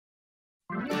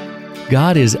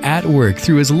God is at work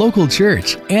through His local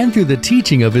church and through the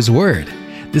teaching of His Word.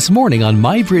 This morning on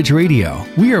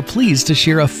mybridgeradio, we are pleased to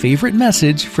share a favorite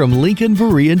message from Lincoln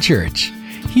Berean Church.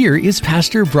 Here is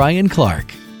Pastor Bryan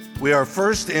Clark. We are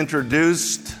first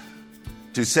introduced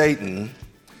to Satan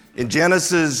in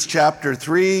Genesis chapter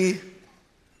 3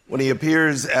 when he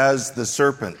appears as the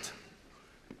serpent.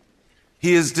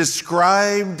 He is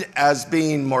described as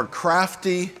being more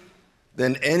crafty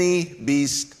than any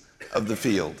beast of the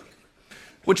field,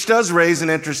 which does raise an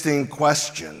interesting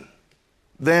question.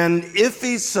 Then, if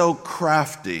he's so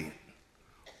crafty,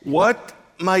 what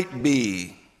might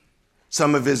be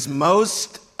some of his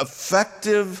most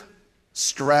effective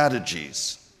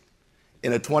strategies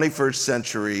in a 21st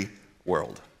century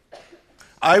world?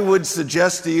 I would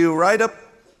suggest to you right up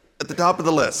at the top of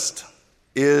the list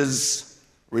is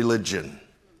religion.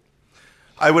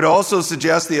 I would also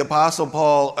suggest the Apostle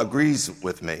Paul agrees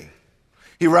with me.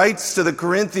 He writes to the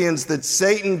Corinthians that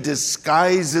Satan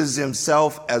disguises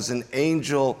himself as an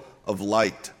angel of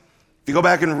light. If you go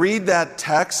back and read that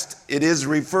text, it is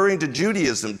referring to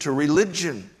Judaism, to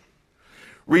religion.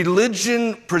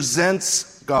 Religion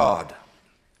presents God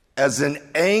as an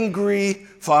angry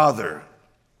father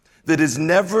that is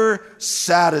never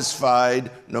satisfied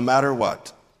no matter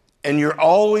what. And you're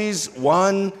always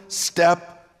one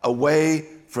step away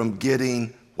from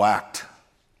getting whacked.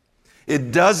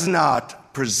 It does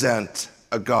not present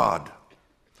a God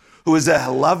who is a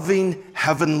loving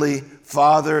heavenly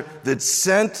Father that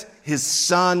sent His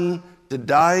Son to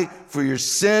die for your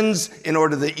sins in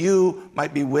order that you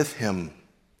might be with Him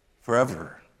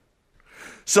forever.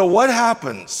 So what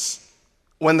happens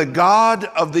when the God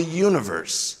of the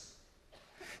universe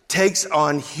takes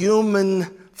on human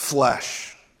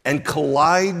flesh and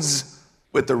collides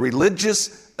with the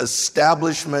religious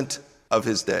establishment of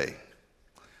his day?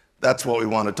 That's what we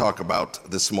want to talk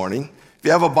about this morning. If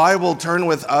you have a Bible, turn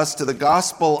with us to the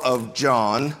Gospel of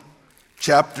John,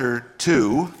 chapter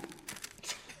 2.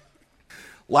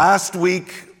 Last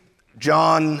week,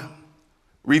 John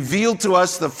revealed to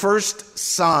us the first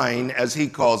sign, as he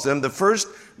calls them, the first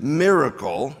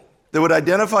miracle that would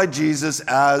identify Jesus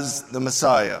as the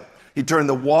Messiah. He turned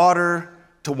the water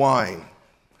to wine.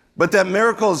 But that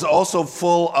miracle is also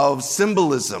full of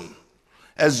symbolism,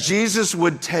 as Jesus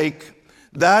would take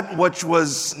that which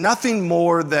was nothing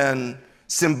more than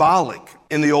symbolic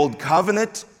in the old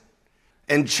covenant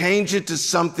and change it to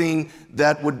something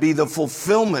that would be the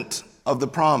fulfillment of the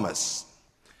promise.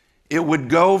 It would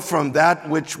go from that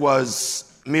which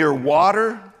was mere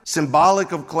water,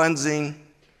 symbolic of cleansing,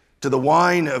 to the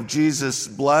wine of Jesus'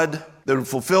 blood that would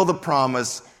fulfill the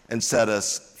promise and set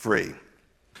us free.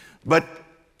 But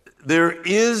there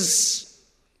is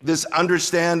this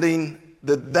understanding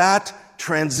that that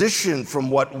transition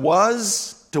from what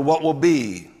was to what will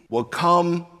be will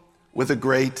come with a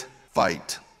great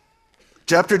fight.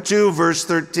 Chapter 2, verse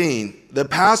 13, the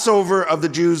Passover of the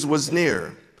Jews was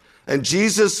near, and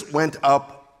Jesus went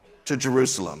up to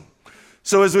Jerusalem.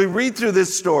 So as we read through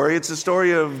this story, it's a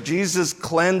story of Jesus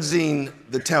cleansing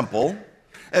the temple.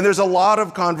 And there's a lot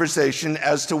of conversation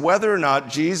as to whether or not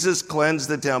Jesus cleansed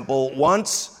the temple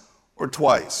once or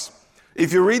twice.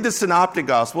 If you read the Synoptic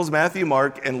Gospels, Matthew,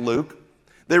 Mark, and Luke,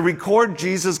 they record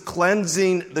Jesus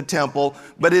cleansing the temple,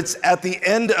 but it's at the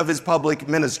end of his public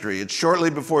ministry. It's shortly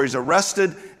before he's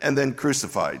arrested and then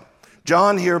crucified.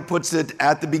 John here puts it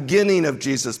at the beginning of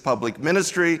Jesus' public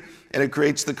ministry, and it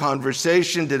creates the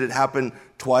conversation, did it happen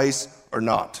twice or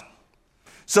not?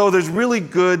 So there's really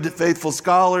good, faithful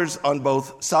scholars on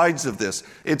both sides of this.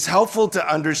 It's helpful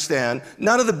to understand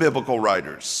none of the biblical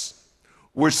writers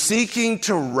were seeking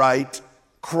to write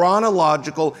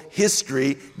chronological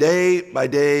history day by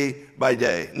day by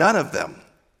day. None of them.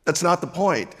 That's not the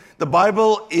point. The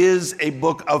Bible is a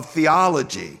book of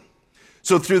theology.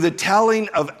 So through the telling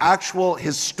of actual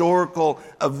historical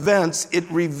events, it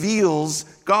reveals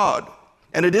God.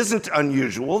 And it isn't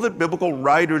unusual that biblical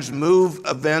writers move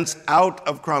events out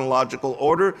of chronological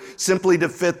order simply to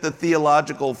fit the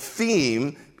theological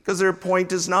theme, because their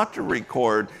point is not to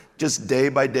record just day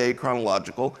by day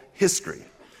chronological history.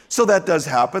 So that does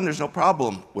happen. There's no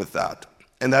problem with that.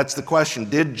 And that's the question.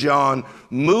 Did John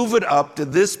move it up to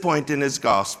this point in his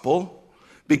gospel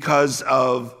because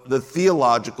of the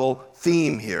theological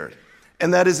theme here?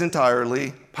 And that is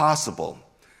entirely possible.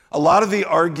 A lot of the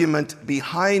argument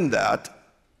behind that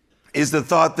is the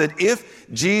thought that if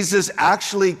Jesus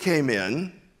actually came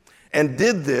in and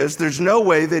did this, there's no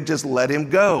way they'd just let him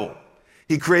go.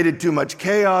 He created too much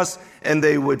chaos, and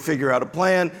they would figure out a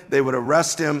plan, they would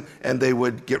arrest him, and they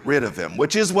would get rid of him,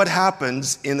 which is what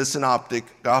happens in the Synoptic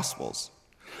Gospels.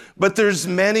 But there's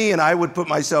many, and I would put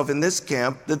myself in this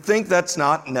camp, that think that's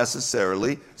not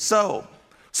necessarily so.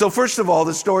 So first of all,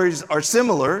 the stories are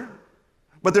similar,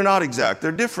 but they're not exact.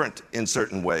 They're different in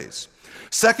certain ways.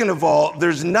 Second of all,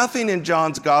 there's nothing in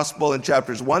John's gospel in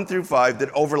chapters 1 through 5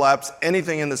 that overlaps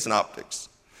anything in the synoptics.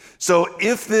 So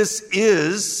if this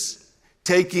is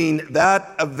taking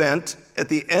that event at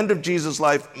the end of Jesus'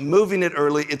 life, moving it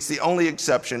early, it's the only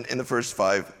exception in the first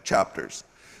 5 chapters.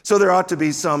 So there ought to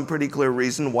be some pretty clear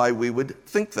reason why we would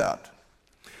think that.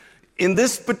 In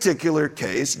this particular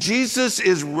case, Jesus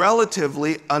is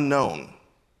relatively unknown.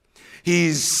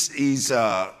 He's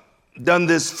done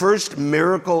this first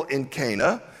miracle in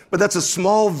Cana, but that's a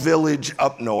small village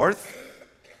up north.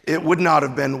 It would not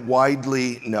have been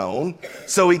widely known.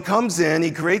 So he comes in,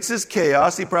 he creates this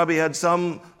chaos. He probably had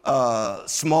some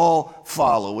small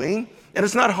following. And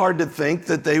it's not hard to think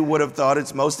that they would have thought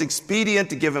it's most expedient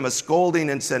to give him a scolding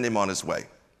and send him on his way.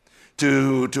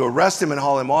 To arrest him and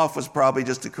haul him off was probably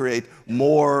just to create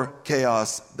more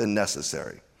chaos than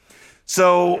necessary.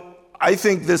 So I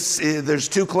think there's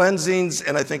 2 cleansings,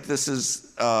 and I think this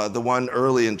is the one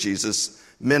early in Jesus'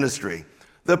 ministry.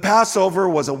 The Passover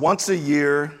was a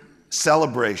once-a-year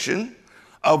celebration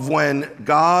of when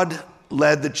God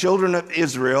led the children of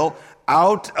Israel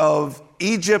out of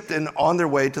Egypt and on their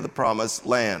way to the promised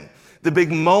land. The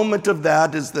big moment of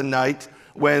that is the night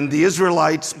when the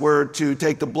Israelites were to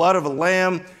take the blood of a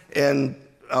lamb and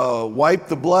wipe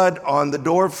the blood on the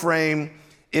door frame,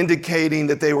 indicating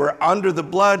that they were under the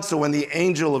blood. So when the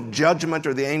angel of judgment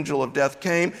or the angel of death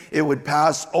came, it would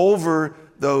pass over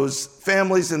those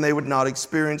families and they would not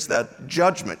experience that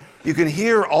judgment. You can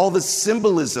hear all the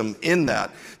symbolism in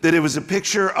that it was a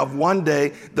picture of one day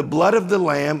the blood of the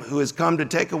Lamb who has come to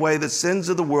take away the sins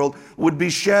of the world would be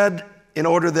shed in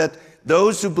order that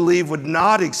those who believe would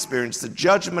not experience the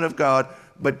judgment of God,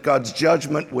 but God's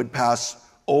judgment would pass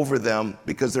over them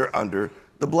because they're under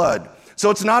the blood. So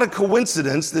it's not a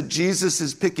coincidence that Jesus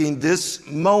is picking this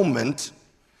moment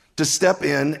to step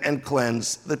in and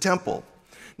cleanse the temple.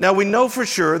 Now, we know for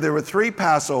sure there were 3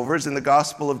 Passovers in the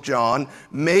Gospel of John,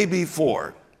 maybe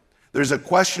 4. There's a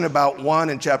question about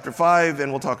one in chapter 5,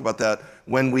 and we'll talk about that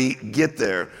when we get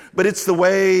there. But it's the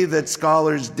way that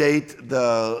scholars date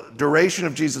the duration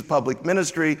of Jesus' public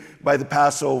ministry by the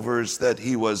Passovers that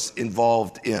he was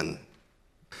involved in.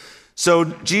 So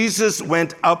Jesus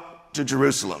went up to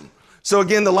Jerusalem. So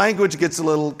again, the language gets a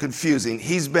little confusing.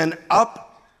 He's been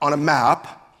up on a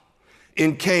map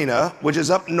in Cana, which is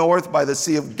up north by the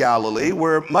Sea of Galilee,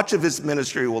 where much of his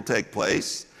ministry will take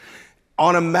place.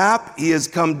 On a map, he has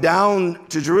come down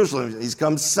to Jerusalem. He's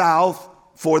come south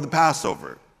for the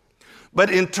Passover. But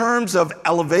in terms of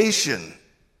elevation,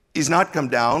 he's not come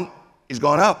down, he's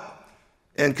gone up.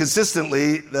 And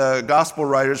consistently, the gospel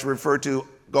writers refer to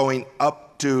going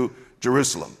up to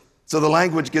Jerusalem. So the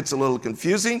language gets a little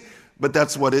confusing, but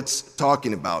that's what it's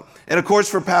talking about. And of course,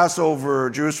 for Passover,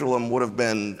 Jerusalem would have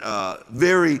been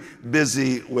very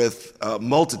busy with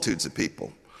multitudes of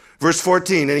people. Verse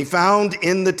 14, and he found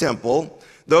in the temple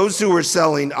those who were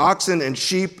selling oxen and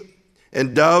sheep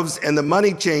and doves and the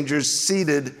money changers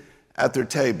seated at their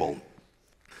table.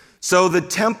 So the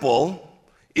temple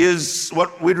is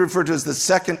what we'd refer to as the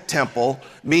second temple,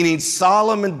 meaning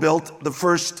Solomon built the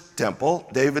first temple,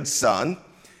 David's son.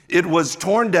 It was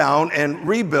torn down and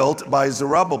rebuilt by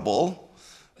Zerubbabel,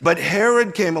 but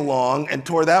Herod came along and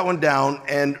tore that one down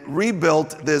and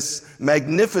rebuilt this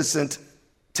magnificent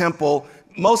temple,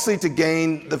 mostly to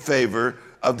gain the favor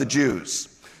of the Jews.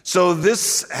 So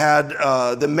this had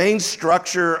the main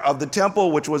structure of the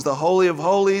temple, which was the Holy of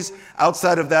Holies.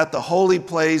 Outside of that, the holy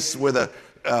place where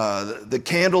the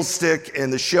candlestick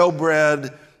and the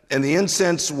showbread and the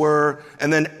incense were.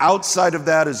 And then outside of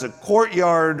that is a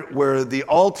courtyard where the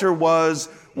altar was,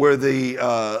 where the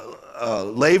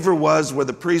laver was, where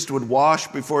the priest would wash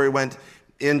before he went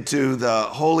into the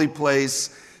holy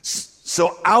place.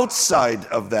 So outside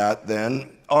of that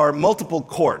then are multiple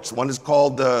courts. One is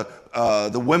called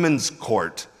the women's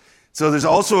court. So there's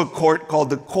also a court called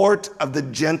the court of the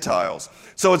Gentiles.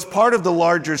 So it's part of the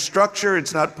larger structure.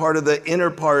 It's not part of the inner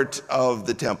part of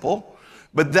the temple.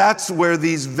 But that's where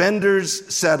these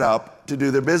vendors set up to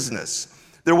do their business.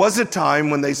 There was a time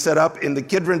when they set up in the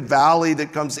Kidron Valley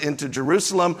that comes into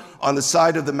Jerusalem on the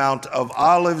side of the Mount of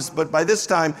Olives, but by this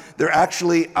time they're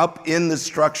actually up in the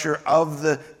structure of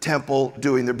the temple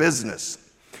doing their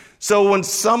business. So when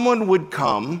someone would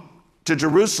come to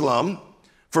Jerusalem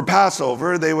for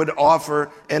Passover, they would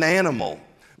offer an animal.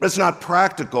 But it's not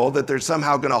practical that they're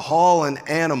somehow going to haul an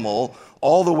animal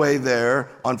all the way there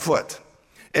on foot.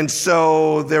 And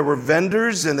so there were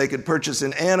vendors, and they could purchase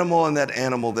an animal, and that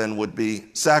animal then would be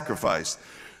sacrificed.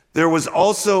 There was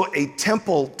also a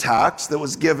temple tax that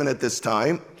was given at this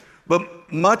time,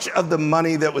 but much of the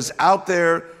money that was out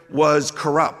there was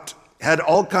corrupt, had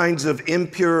all kinds of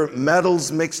impure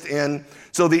metals mixed in.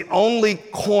 So the only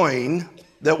coin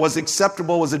that was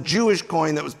acceptable was a Jewish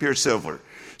coin that was pure silver.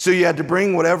 So you had to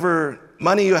bring whatever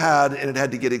money you had, and it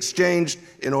had to get exchanged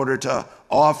in order to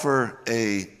offer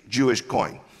a Jewish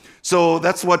coin. So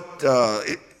that's what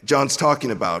John's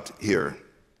talking about here.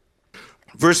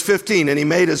 Verse 15, and he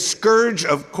made a scourge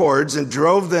of cords and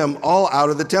drove them all out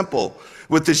of the temple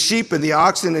with the sheep and the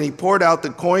oxen, and he poured out the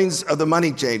coins of the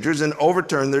money changers and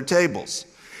overturned their tables.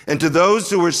 And to those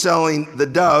who were selling the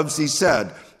doves, he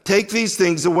said, take these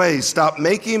things away. Stop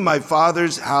making my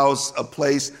Father's house a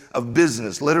place of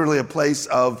business, literally a place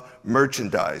of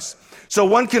merchandise. So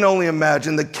one can only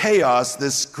imagine the chaos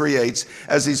this creates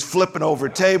as he's flipping over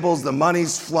tables, the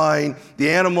money's flying, the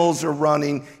animals are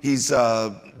running. He's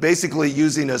basically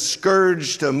using a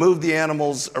scourge to move the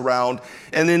animals around.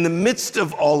 And in the midst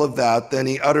of all of that, then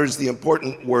he utters the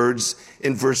important words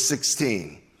in verse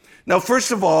 16. Now,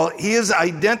 first of all, he is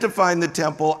identifying the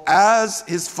temple as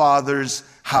his Father's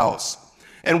house.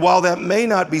 And while that may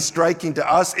not be striking to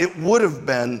us, it would have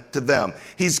been to them.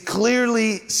 He's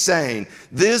clearly saying,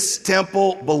 this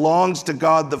temple belongs to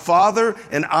God the Father,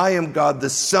 and I am God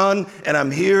the Son, and I'm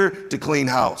here to clean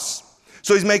house.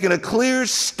 So he's making a clear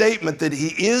statement that he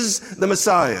is the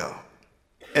Messiah,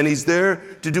 and he's there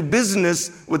to do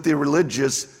business with the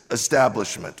religious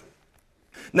establishment.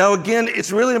 Now again,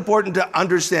 it's really important to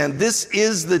understand this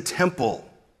is the temple.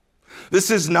 This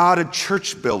is not a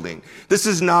church building. This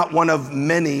is not one of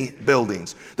many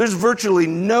buildings. There's virtually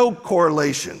no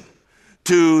correlation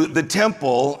to the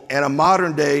temple and a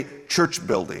modern day church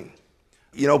building.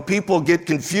 You know, people get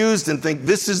confused and think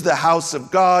this is the house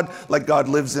of God, like God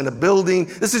lives in a building.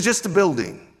 This is just a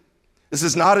building. This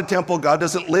is not a temple. God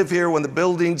doesn't live here. When the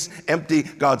building's empty,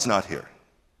 God's not here.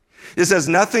 This has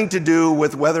nothing to do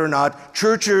with whether or not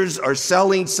churches are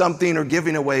selling something or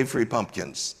giving away free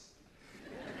pumpkins.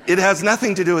 It has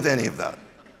nothing to do with any of that.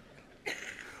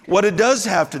 What it does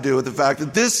have to do with the fact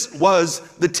that this was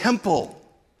the temple.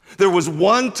 There was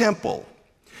one temple.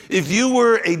 If you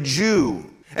were a Jew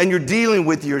and you're dealing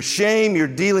with your shame, you're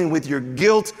dealing with your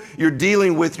guilt, you're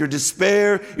dealing with your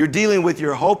despair, you're dealing with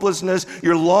your hopelessness,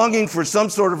 you're longing for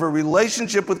some sort of a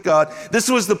relationship with God, this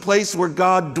was the place where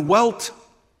God dwelt.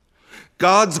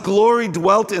 God's glory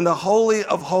dwelt in the Holy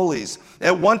of Holies.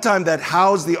 At one time that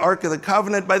housed the Ark of the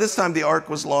Covenant. By this time the Ark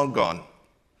was long gone.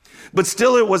 But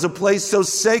still it was a place so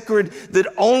sacred that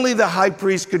only the high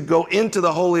priest could go into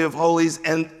the Holy of Holies,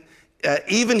 and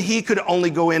even he could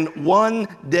only go in one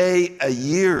day a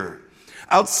year.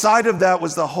 Outside of that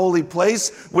was the holy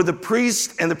place where the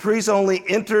priest and the priest only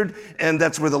entered, and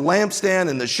that's where the lampstand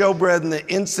and the showbread and the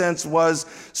incense was.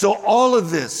 So all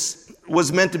of this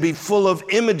was meant to be full of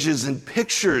images and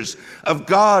pictures of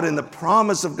God and the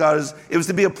promise of God. It was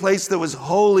to be a place that was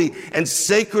holy and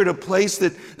sacred, a place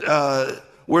that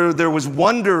where there was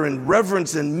wonder and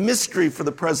reverence and mystery for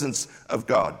the presence of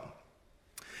God.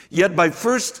 Yet by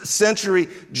first century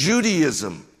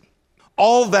Judaism,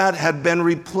 all that had been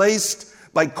replaced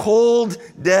by cold,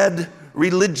 dead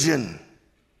religion.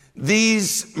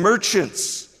 These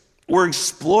merchants were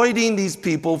exploiting these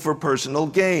people for personal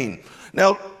gain.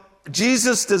 Now,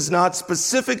 Jesus does not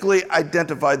specifically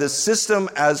identify the system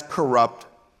as corrupt.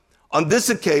 On this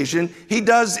occasion, he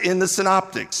does in the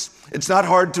Synoptics. It's not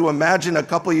hard to imagine a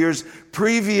couple years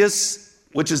previous,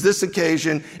 which is this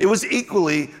occasion, it was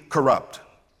equally corrupt,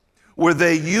 where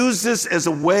they use this as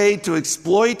a way to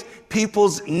exploit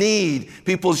people's need,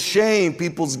 people's shame,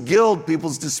 people's guilt,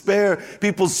 people's despair,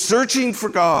 people's searching for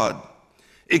God,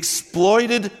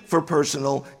 exploited for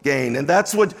personal gain. And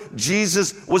that's what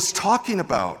Jesus was talking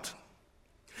about.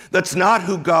 That's not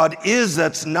who God is.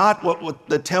 That's not what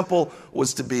the temple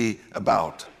was to be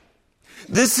about.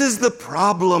 This is the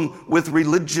problem with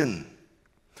religion.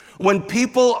 When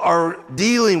people are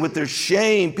dealing with their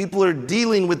shame, people are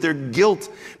dealing with their guilt,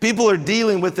 people are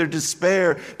dealing with their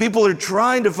despair, people are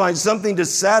trying to find something to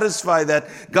satisfy that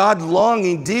God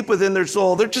longing deep within their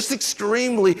soul, they're just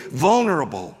extremely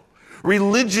vulnerable.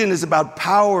 Religion is about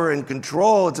power and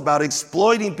control. It's about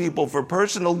exploiting people for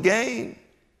personal gain.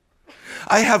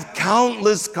 I have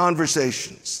countless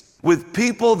conversations with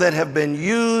people that have been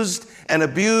used and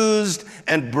abused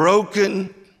and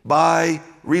broken by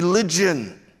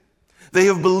religion. They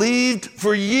have believed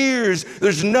for years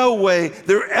there's no way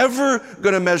they're ever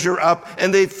going to measure up,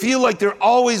 and they feel like they're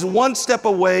always one step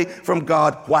away from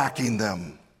God whacking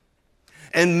them.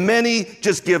 And many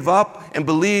just give up and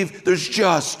believe there's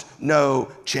just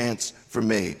no chance for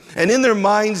me. And in their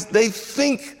minds, they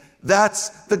think That's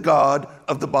the God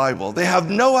of the Bible. They have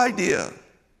no idea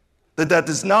that that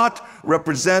does not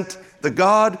represent the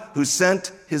God who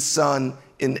sent his Son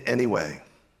in any way.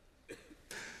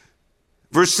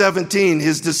 Verse 17,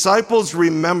 his disciples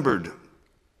remembered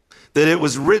that it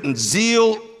was written,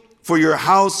 zeal for your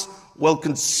house will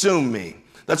consume me.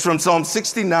 That's from Psalm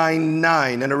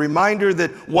 69:9, and a reminder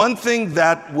that one thing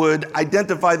that would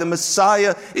identify the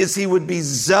Messiah is he would be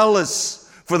zealous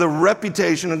for the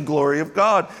reputation and glory of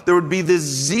God. There would be this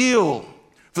zeal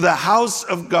for the house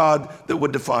of God that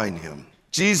would define him.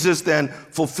 Jesus then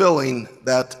fulfilling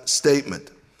that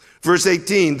statement. Verse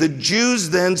 18, the Jews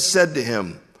then said to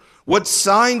him, what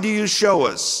sign do you show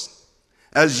us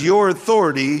as your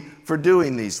authority for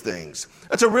doing these things?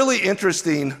 That's a really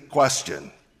interesting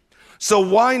question. So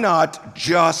why not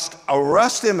just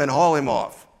arrest him and haul him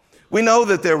off? We know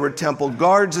that there were temple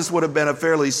guards. This would have been a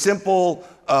fairly simple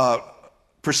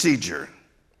procedure.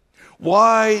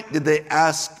 Why did they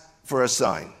ask for a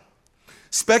sign?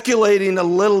 Speculating a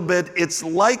little bit, it's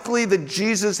likely that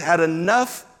Jesus had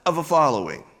enough of a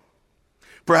following.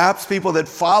 Perhaps people that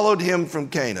followed him from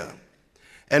Cana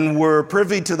and were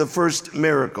privy to the first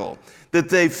miracle, that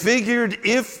they figured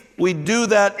if we do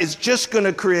that, it's just going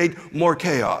to create more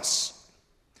chaos.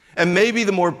 And maybe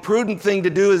the more prudent thing to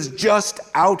do is just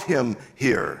out him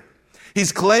here.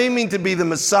 He's claiming to be the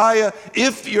Messiah.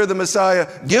 If you're the Messiah,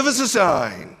 give us a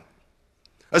sign.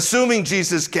 Assuming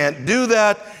Jesus can't do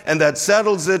that, and that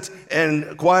settles it,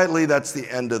 and quietly that's the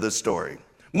end of the story.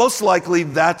 Most likely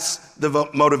that's the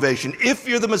motivation. If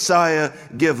you're the Messiah,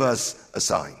 give us a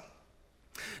sign.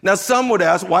 Now some would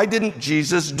ask, why didn't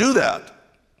Jesus do that?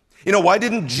 Why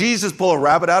didn't Jesus pull a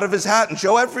rabbit out of his hat and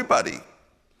show everybody?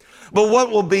 But what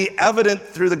will be evident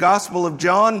through the Gospel of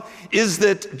John is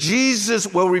that Jesus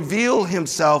will reveal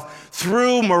himself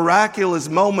through miraculous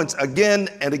moments again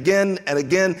and again and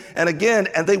again and again,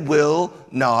 and they will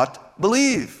not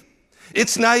believe.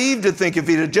 It's naive to think if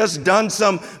he'd have just done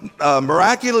some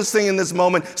miraculous thing in this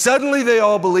moment, suddenly they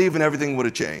all believe and everything would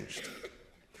have changed.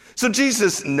 So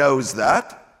Jesus knows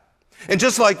that. And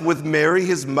just like with Mary,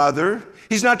 his mother,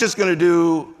 he's not just going to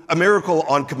do a miracle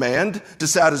on command to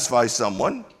satisfy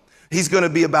someone. He's going to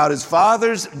be about his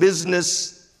Father's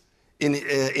business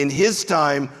in his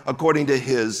time according to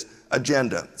his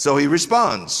agenda. So he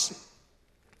responds.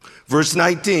 Verse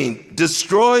 19,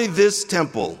 destroy this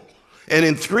temple, and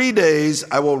in 3 days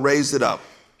I will raise it up.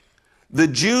 The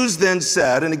Jews then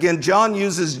said, and again, John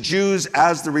uses Jews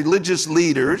as the religious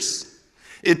leaders.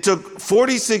 It took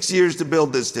 46 years to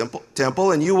build this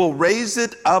temple, and you will raise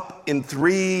it up in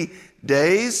 3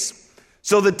 days.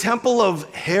 So the temple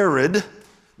of Herod,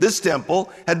 this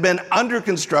temple, had been under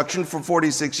construction for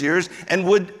 46 years and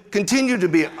would continue to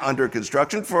be under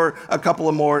construction for a couple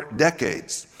of more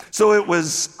decades. So it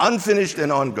was unfinished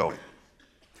and ongoing.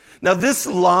 Now this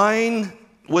line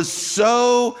was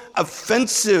so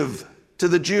offensive to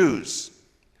the Jews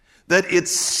that it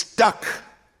stuck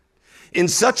in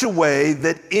such a way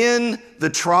that in the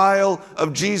trial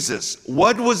of Jesus,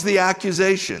 what was the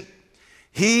accusation?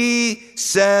 He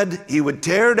said he would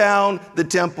tear down the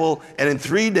temple and in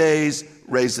 3 days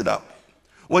raise it up.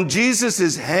 When Jesus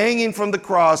is hanging from the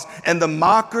cross and the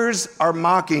mockers are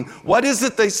mocking, what is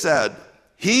it they said?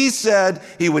 He said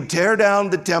he would tear down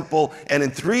the temple and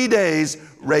in 3 days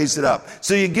raise it up.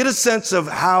 So you get a sense of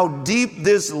how deep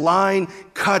this line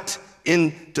cut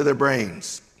into their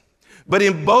brains. But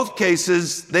in both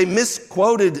cases, they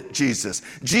misquoted Jesus.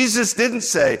 Jesus didn't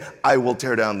say, I will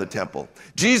tear down the temple.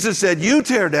 Jesus said, you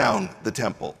tear down the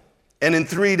temple, and in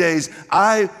 3 days,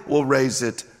 I will raise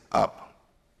it up.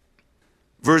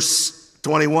 Verse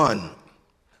 21,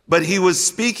 but he was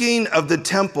speaking of the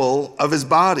temple of his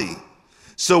body.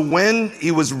 So when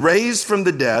he was raised from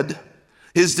the dead,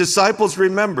 his disciples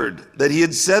remembered that he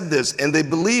had said this, and they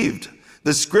believed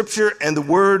the scripture and the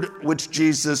word which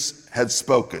Jesus had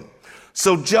spoken.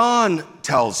 So John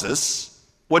tells us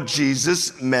what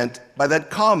Jesus meant by that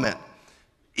comment.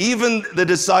 Even the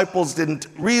disciples didn't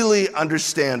really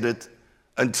understand it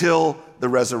until the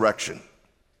resurrection.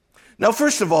 Now,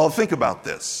 first of all, think about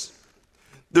this.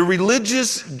 The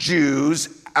religious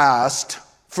Jews asked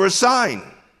for a sign.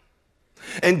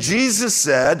 And Jesus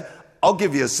said, I'll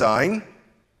give you a sign.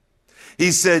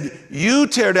 He said, you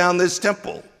tear down this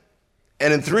temple,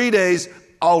 and in 3 days,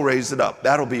 I'll raise it up.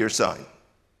 That'll be your sign.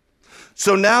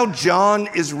 So now John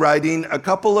is writing a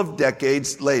couple of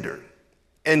decades later,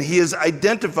 and he is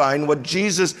identifying what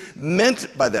Jesus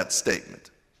meant by that statement.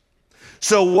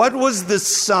 So what was the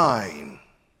sign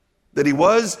that he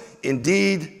was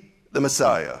indeed the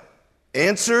Messiah?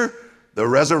 Answer, the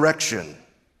resurrection.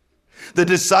 The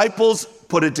disciples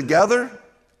put it together,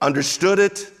 understood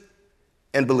it,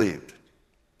 and believed.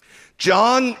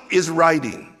 John is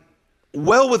writing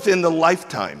well within the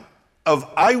lifetime of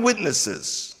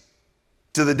eyewitnesses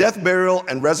to the death, burial,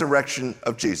 and resurrection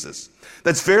of Jesus.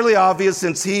 That's fairly obvious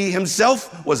since he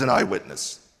himself was an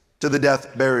eyewitness to the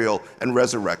death, burial, and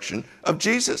resurrection of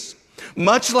Jesus.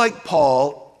 Much like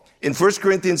Paul in 1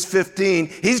 Corinthians 15,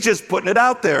 he's just putting it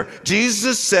out there.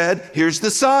 Jesus said, here's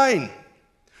the sign.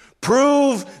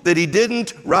 Prove that he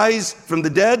didn't rise from the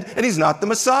dead and he's not the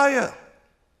Messiah.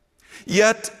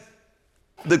 Yet,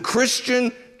 the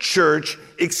Christian church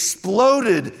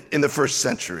exploded in the first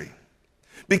century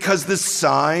because the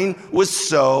sign was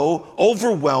so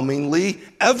overwhelmingly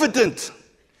evident.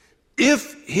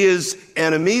 If his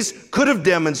enemies could have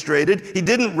demonstrated he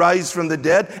didn't rise from the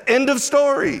dead, end of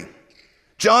story.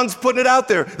 John's putting it out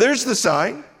there. There's the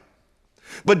sign.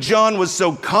 But John was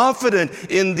so confident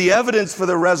in the evidence for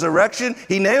the resurrection,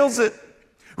 he nails it.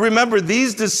 Remember,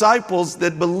 these disciples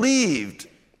that believed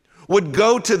would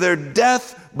go to their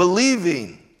death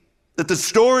believing that the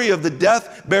story of the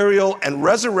death, burial, and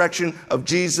resurrection of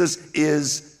Jesus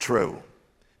is true.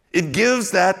 It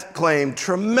gives that claim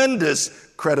tremendous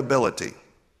credibility.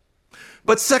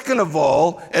 But second of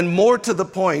all, and more to the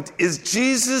point, is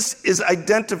Jesus is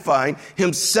identifying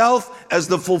himself as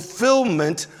the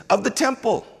fulfillment of the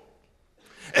temple.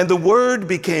 And the Word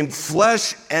became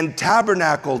flesh and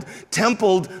tabernacled,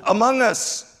 templed among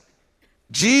us.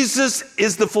 Jesus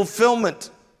is the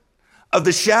fulfillment of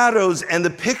the shadows and the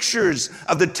pictures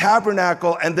of the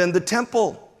tabernacle and then the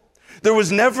temple. There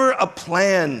was never a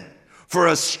plan for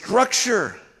a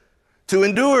structure to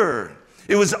endure.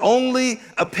 It was only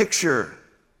a picture.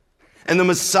 And the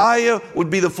Messiah would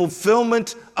be the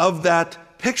fulfillment of that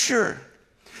picture.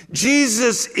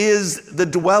 Jesus is the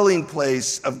dwelling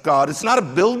place of God. It's not a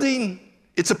building,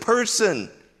 it's a person.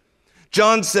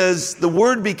 John says, the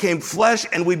Word became flesh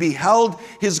and we beheld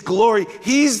his glory.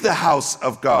 He's the house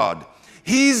of God.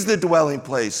 He's the dwelling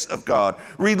place of God.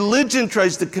 Religion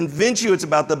tries to convince you it's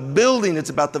about the building,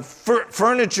 it's about the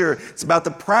furniture, it's about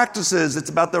the practices, it's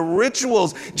about the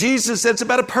rituals. Jesus said it's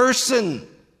about a person.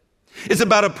 It's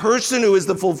about a person who is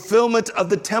the fulfillment of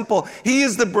the temple. He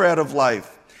is the bread of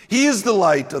life. He is the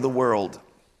light of the world.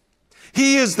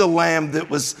 He is the lamb that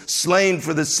was slain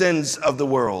for the sins of the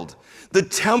world. The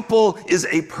temple is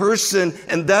a person,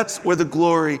 and that's where the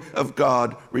glory of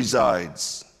God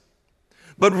resides.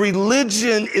 But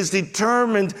religion is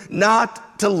determined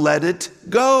not to let it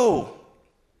go.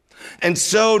 And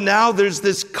so now there's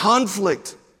this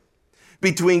conflict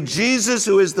between Jesus,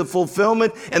 who is the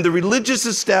fulfillment, and the religious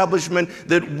establishment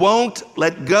that won't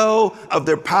let go of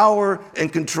their power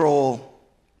and control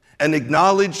and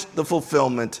acknowledge the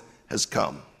fulfillment has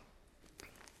come.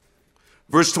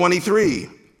 Verse 23,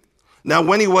 now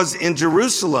when he was in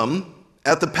Jerusalem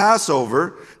at the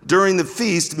Passover, during the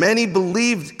feast, many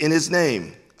believed in his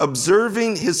name,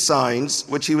 observing his signs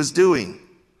which he was doing.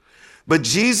 But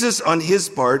Jesus, on his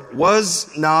part,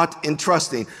 was not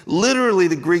entrusting. Literally,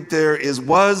 the Greek there is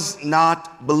was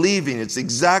not believing. It's the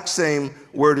exact same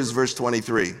word as verse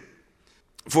 23.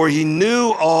 For he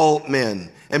knew all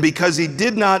men, and because he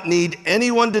did not need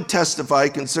anyone to testify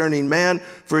concerning man,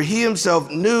 for he himself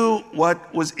knew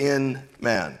what was in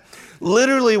man.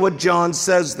 Literally, what John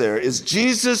says there is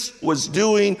Jesus was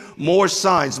doing more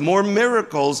signs, more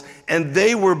miracles, and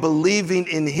they were believing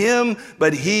in him,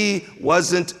 but he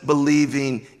wasn't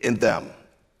believing in them.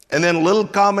 And then a little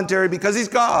commentary, because he's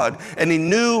God, and he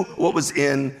knew what was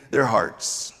in their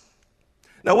hearts.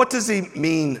 Now, what does he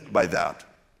mean by that?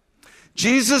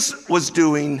 Jesus was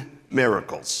doing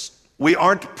miracles. We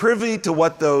aren't privy to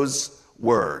what those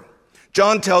were.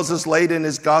 John tells us late in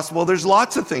his gospel, there's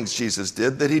lots of things Jesus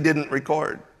did that he didn't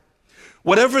record.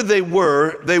 Whatever they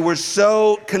were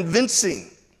so convincing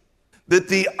that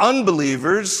the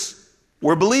unbelievers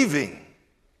were believing.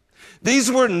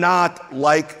 These were not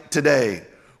like today,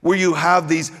 where you have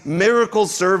these miracle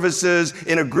services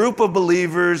in a group of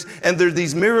believers, and there are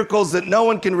these miracles that no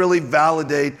one can really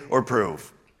validate or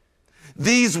prove.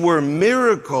 These were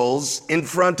miracles in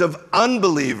front of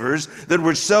unbelievers that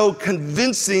were so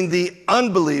convincing the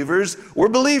unbelievers were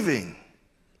believing.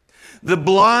 The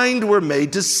blind were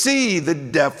made to see, the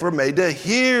deaf were made to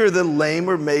hear, the lame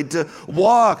were made to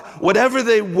walk. Whatever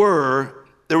they were,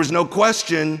 there was no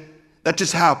question that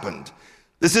just happened.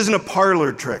 This isn't a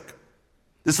parlor trick.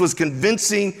 This was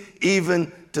convincing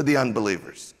even to the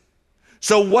unbelievers.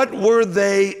 So what were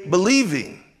they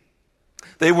believing?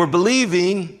 They were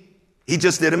believing he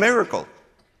just did a miracle.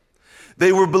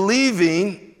 They were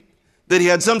believing that he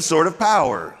had some sort of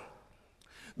power.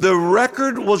 The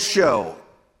record will show,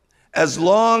 as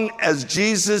long as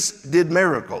Jesus did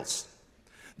miracles,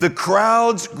 the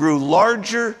crowds grew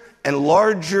larger and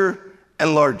larger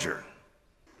and larger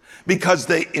because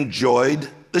they enjoyed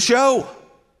the show.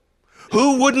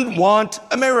 Who wouldn't want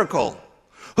a miracle?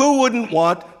 Who wouldn't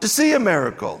want to see a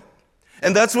miracle?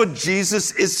 And that's what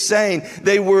Jesus is saying.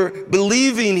 They were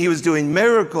believing he was doing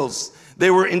miracles.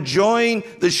 They were enjoying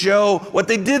the show. What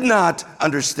they did not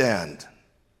understand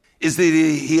is that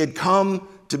he had come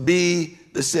to be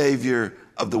the Savior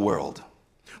of the world.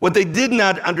 What they did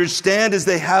not understand is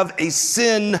they have a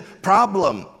sin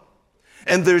problem.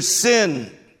 And their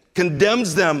sin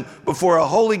condemns them before a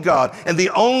holy God. And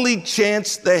the only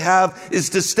chance they have is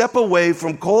to step away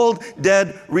from cold,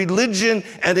 dead religion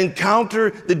and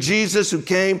encounter the Jesus who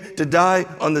came to die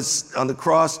on the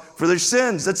cross for their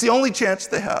sins. That's the only chance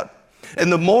they had.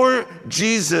 And the more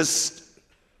Jesus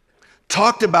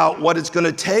talked about what it's going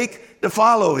to take to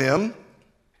follow him,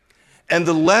 and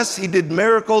the less he did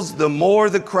miracles, the more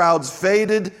the crowds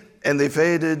faded, and they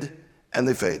faded, and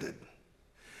they faded.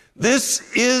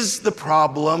 This is the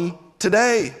problem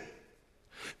today.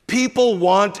 People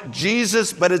want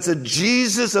Jesus, but it's a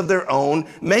Jesus of their own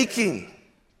making.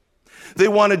 They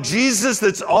want a Jesus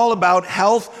that's all about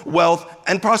health, wealth,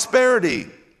 and prosperity.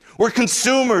 We're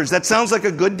consumers. That sounds like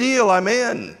a good deal. I'm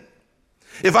in.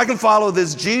 If I can follow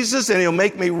this Jesus and he'll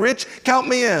make me rich, count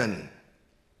me in.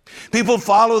 People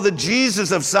follow the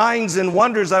Jesus of signs and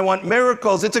wonders. I want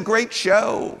miracles. It's a great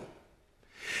show.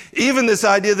 Even this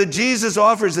idea that Jesus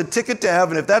offers a ticket to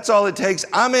heaven, if that's all it takes,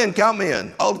 I'm in, count me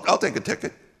in. I'll take a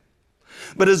ticket.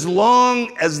 But as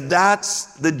long as that's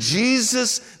the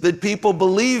Jesus that people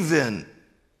believe in,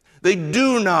 they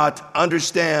do not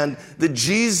understand the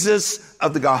Jesus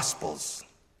of the Gospels.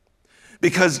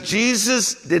 Because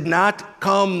Jesus did not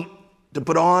come to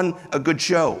put on a good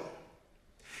show.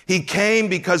 He came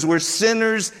because we're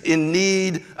sinners in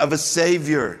need of a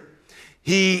Savior.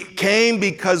 He came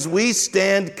because we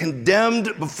stand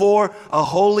condemned before a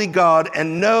holy God,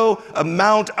 and no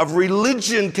amount of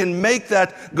religion can make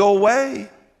that go away.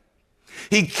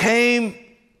 He came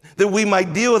that we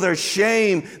might deal with our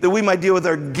shame, that we might deal with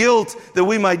our guilt, that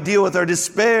we might deal with our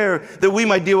despair, that we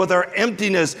might deal with our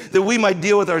emptiness, that we might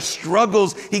deal with our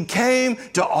struggles. He came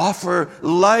to offer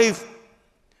life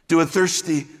to a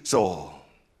thirsty soul.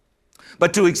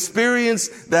 But to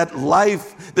experience that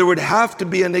life, there would have to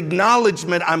be an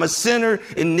acknowledgement, I'm a sinner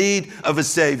in need of a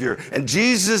Savior. And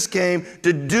Jesus came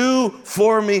to do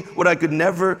for me what I could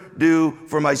never do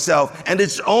for myself. And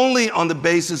it's only on the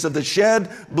basis of the shed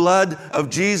blood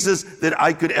of Jesus that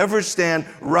I could ever stand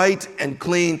right and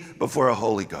clean before a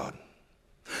holy God.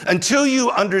 Until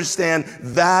you understand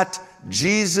that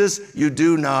Jesus, you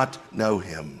do not know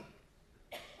him.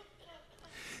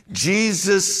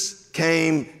 Jesus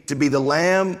came to be the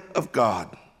Lamb of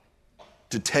God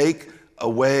to take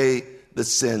away the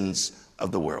sins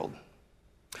of the world.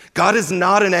 God is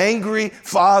not an angry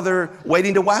father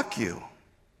waiting to whack you.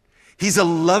 He's a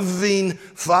loving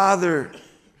father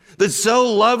that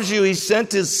so loves you, he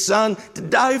sent his son to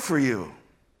die for you,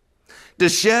 to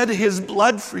shed his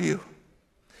blood for you,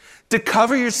 to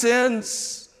cover your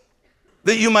sins,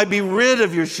 that you might be rid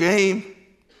of your shame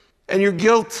and your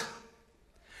guilt,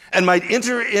 and might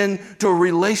enter into a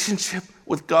relationship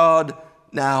with God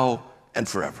now and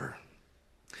forever.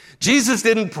 Jesus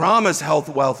didn't promise health,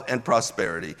 wealth, and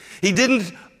prosperity. He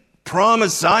didn't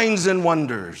promise signs and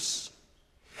wonders.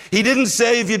 He didn't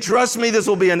say, if you trust me, this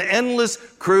will be an endless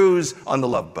cruise on the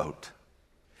love boat.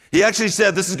 He actually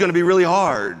said, this is going to be really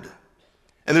hard.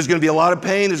 And there's going to be a lot of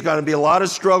pain. There's going to be a lot of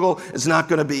struggle. It's not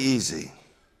going to be easy.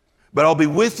 But I'll be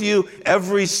with you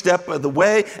every step of the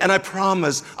way, and I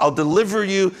promise I'll deliver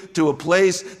you to a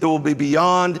place that will be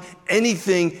beyond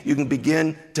anything you can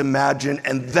begin to imagine,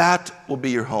 and that will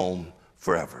be your home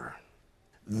forever.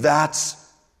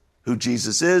 That's who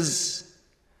Jesus is.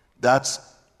 That's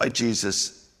why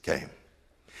Jesus came.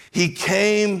 He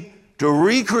came to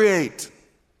recreate.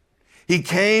 He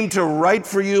came to write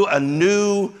for you a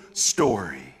new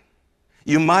story.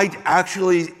 You might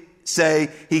actually say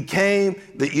he came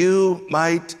that you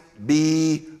might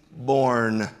be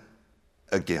born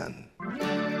again.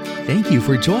 Thank you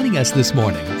for joining us this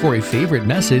morning for a favorite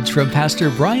message from Pastor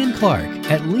Bryan Clark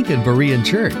at Lincoln Berean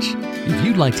Church. If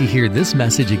you'd like to hear this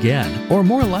message again or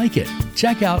more like it,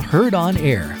 check out Heard on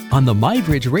Air on the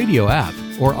MyBridge Radio app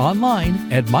or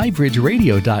online at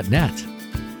mybridgeradio.net.